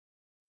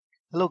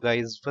Hello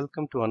guys,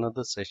 welcome to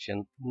another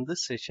session. In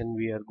this session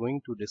we are going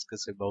to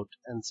discuss about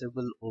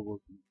Ansible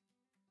overview.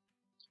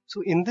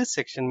 So in this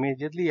section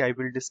majorly I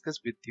will discuss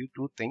with you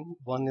two things.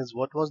 One is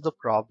what was the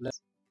problem,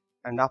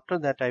 and after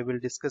that I will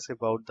discuss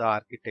about the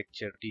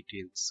architecture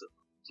details.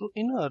 So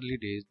in early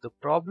days the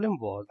problem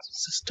was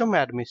system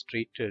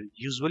administrator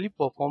usually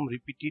perform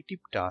repetitive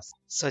tasks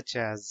such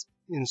as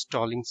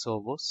installing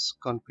servers,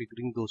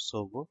 configuring those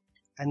servers,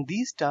 and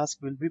these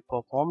tasks will be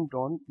performed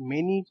on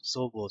many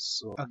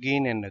servers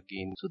again and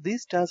again. So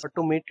these tasks are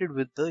automated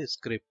with the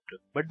script,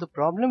 but the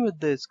problem with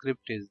the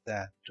script is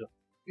that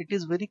it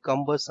is very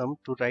cumbersome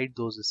to write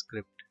those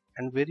scripts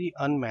and very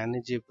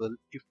unmanageable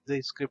if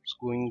the script's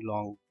going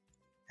long,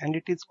 and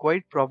it is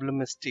quite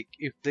problematic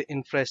if the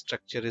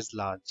infrastructure is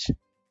large.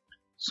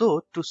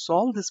 So to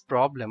solve this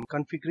problem,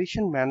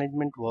 configuration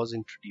management was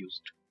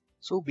introduced.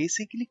 So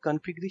basically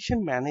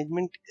configuration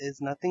management is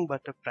nothing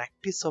but a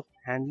practice of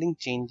handling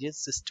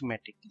changes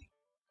systematically.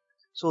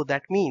 So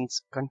that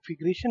means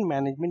configuration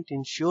management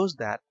ensures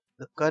that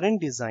the current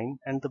design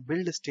and the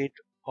build state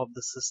of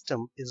the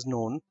system is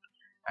known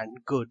and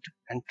good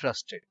and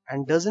trusted,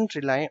 and doesn't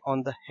rely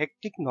on the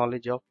hectic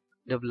knowledge of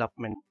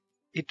development.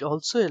 It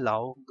also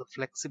allows the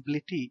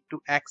flexibility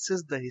to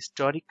access the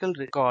historical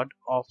record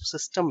of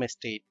system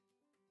state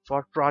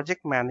for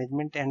project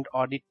management and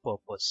audit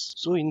purpose.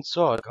 So in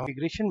short,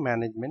 configuration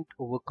management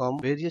overcome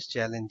various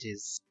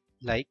challenges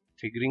like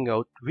figuring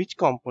out which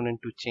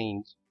component to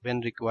change when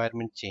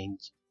requirement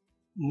change.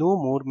 No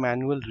more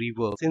manual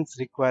rework since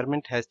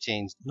requirement has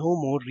changed. No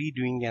more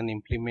redoing an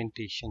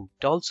implementation.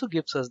 It also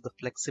gives us the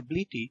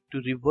flexibility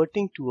to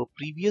reverting to a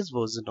previous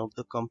version of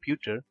the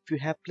computer if you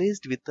have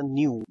placed with a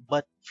new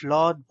but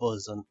flawed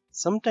version.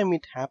 Sometimes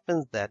it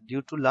happens that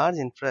due to large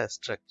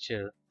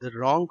infrastructure, the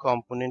wrong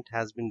component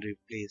has been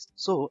replaced.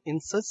 So in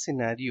such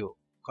scenario,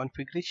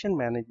 configuration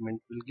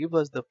management will give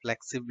us the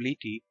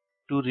flexibility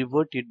to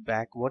revert it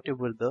back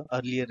whatever the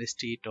earlier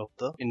state of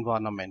the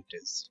environment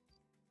is.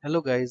 Hello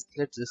guys,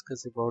 let's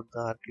discuss about the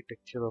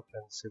architecture of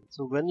Ansible.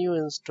 So when you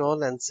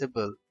install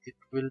Ansible, it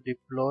will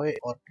deploy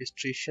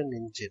orchestration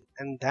engine,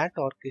 and that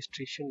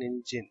orchestration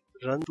engine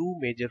runs two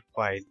major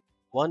files.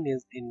 One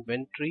is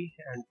inventory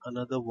and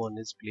another one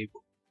is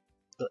playbook.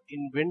 The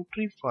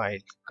inventory file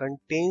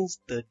contains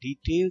the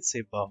details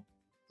about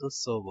the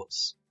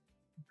servers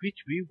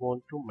which we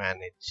want to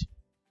manage,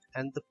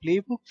 and the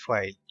playbook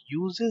file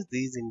uses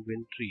this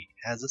inventory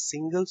as a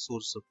single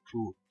source of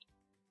truth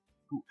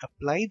to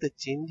apply the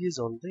changes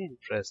on the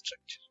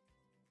infrastructure.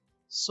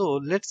 So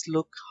let's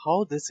look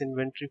how this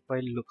inventory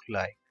file look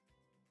like.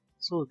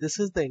 So this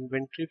is the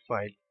inventory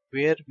file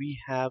where we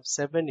have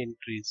 7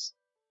 entries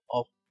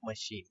of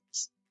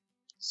machines.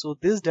 So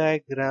this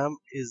diagram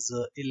is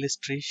an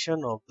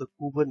illustration of the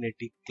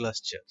Kubernetes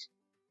cluster.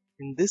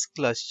 In this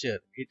cluster,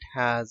 it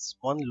has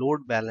one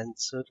load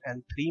balancer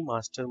and 3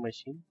 master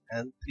machine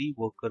and 3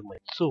 worker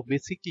machines. So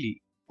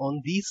basically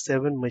on these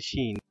 7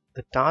 machines,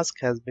 the task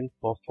has been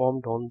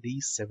performed on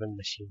these 7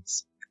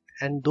 machines,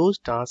 and those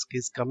tasks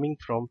is coming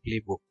from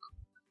playbook.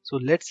 So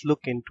let's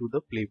look into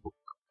the playbook.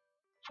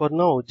 For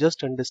now,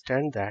 just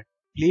understand that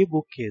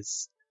playbook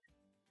is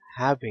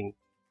having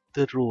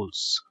the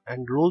roles,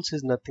 and roles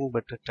is nothing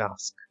but a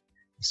task,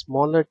 a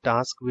smaller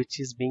task which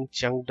is being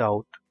chunked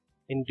out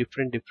in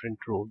different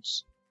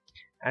roles,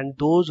 and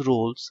those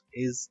roles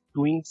is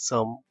doing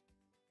some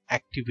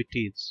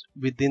activities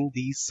within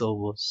these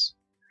servers,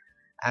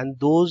 and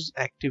those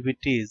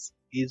activities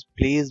is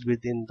placed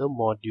within the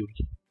module.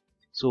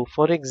 So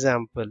for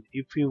example,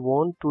 if we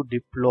want to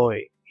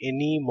deploy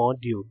any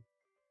module,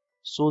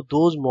 so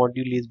those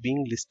module is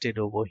being listed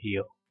over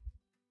here.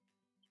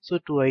 So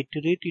to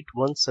iterate it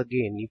once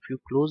again, if you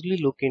closely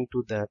look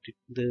into that,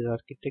 the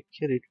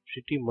architecture is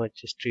pretty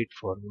much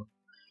straightforward.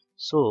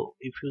 So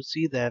if you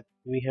see that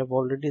we have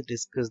already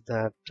discussed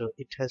that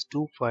it has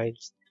two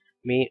files,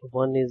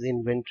 one is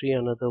inventory,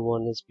 another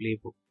one is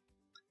playbook,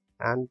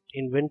 and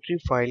inventory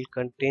file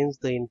contains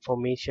the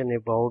information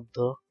about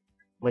the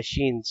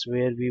machines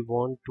where we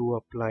want to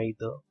apply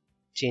the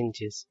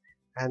changes,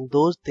 and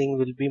those things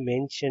will be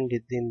mentioned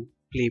within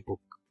playbook.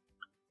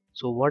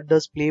 So what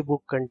does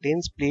playbook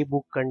contains?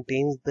 Playbook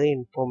contains the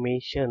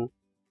information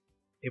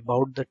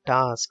about the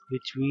task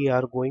which we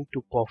are going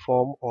to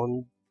perform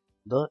on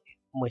the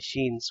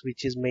machines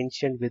which is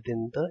mentioned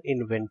within the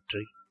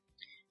inventory.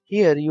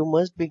 Here you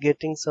must be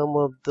getting some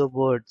of the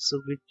words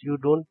which you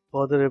don't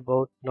bother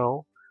about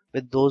now.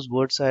 With those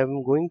words I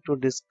am going to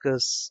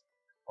discuss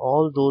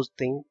all those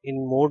things in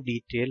more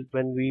detail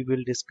when we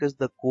will discuss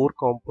the core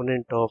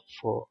component of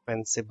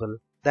Ansible.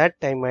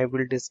 That time I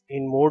will discuss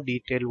in more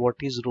detail what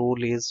is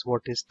role is,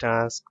 what is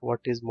task,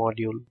 what is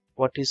module,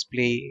 what is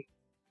play,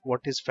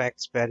 what is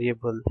facts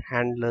variable,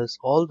 handlers.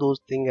 All those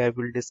things I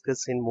will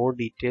discuss in more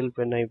detail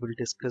when I will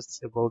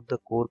discuss about the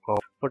core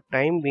component. For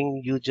time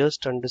being, you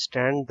just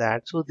understand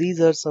that. So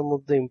these are some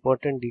of the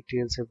important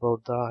details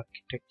about the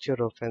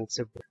architecture of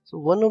Ansible. So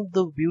one of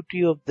the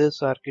beauty of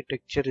this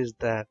architecture is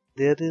that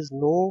there is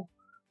no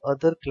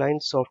other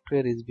client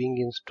software is being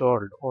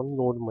installed on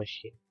node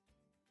machine.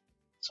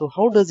 So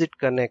how does it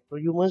connect? So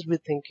you must be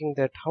thinking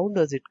that how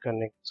does it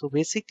connect? So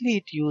basically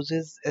it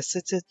uses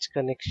SSH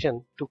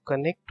connection to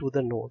connect to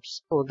the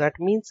nodes. So that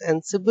means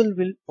Ansible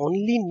will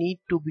only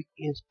need to be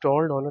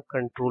installed on a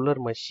controller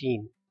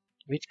machine,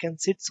 which can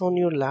sit on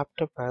your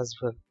laptop as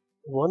well.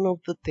 One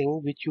of the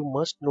things which you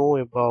must know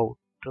about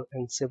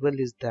Ansible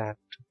is that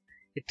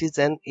it is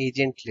an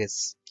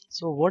agentless.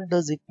 So what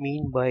does it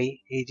mean by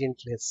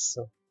agentless?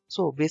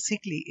 So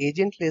basically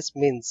agentless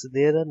means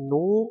there are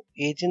no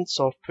agent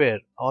software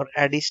or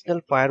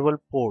additional firewall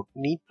port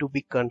need to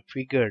be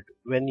configured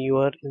when you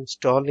are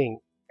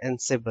installing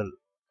Ansible.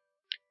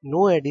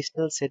 No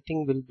additional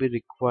setting will be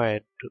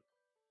required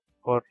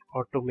for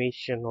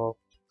automation of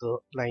the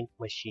client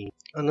machine.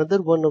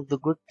 Another one of the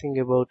good thing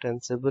about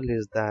Ansible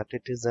is that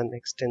it is an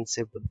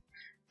extensible.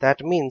 That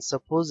means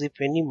suppose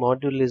if any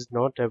module is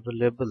not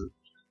available,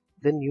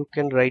 then you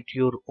can write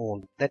your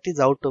own. That is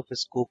out of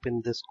scope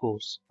in this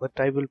course, but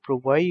I will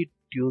provide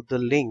you the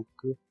link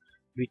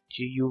which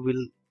you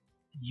will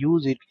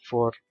use it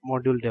for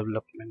module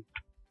development.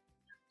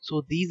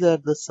 So these are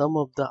the some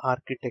of the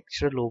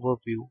architectural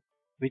overview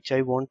which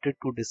I wanted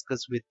to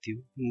discuss with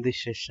you in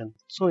this session.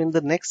 So in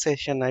the next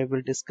session I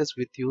will discuss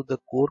with you the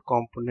core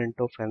component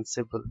of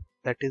Ansible,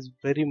 that is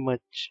very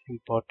much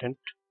important.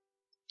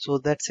 So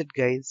that's it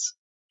guys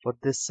for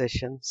this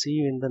session. See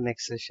you in the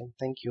next session.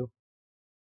 Thank you.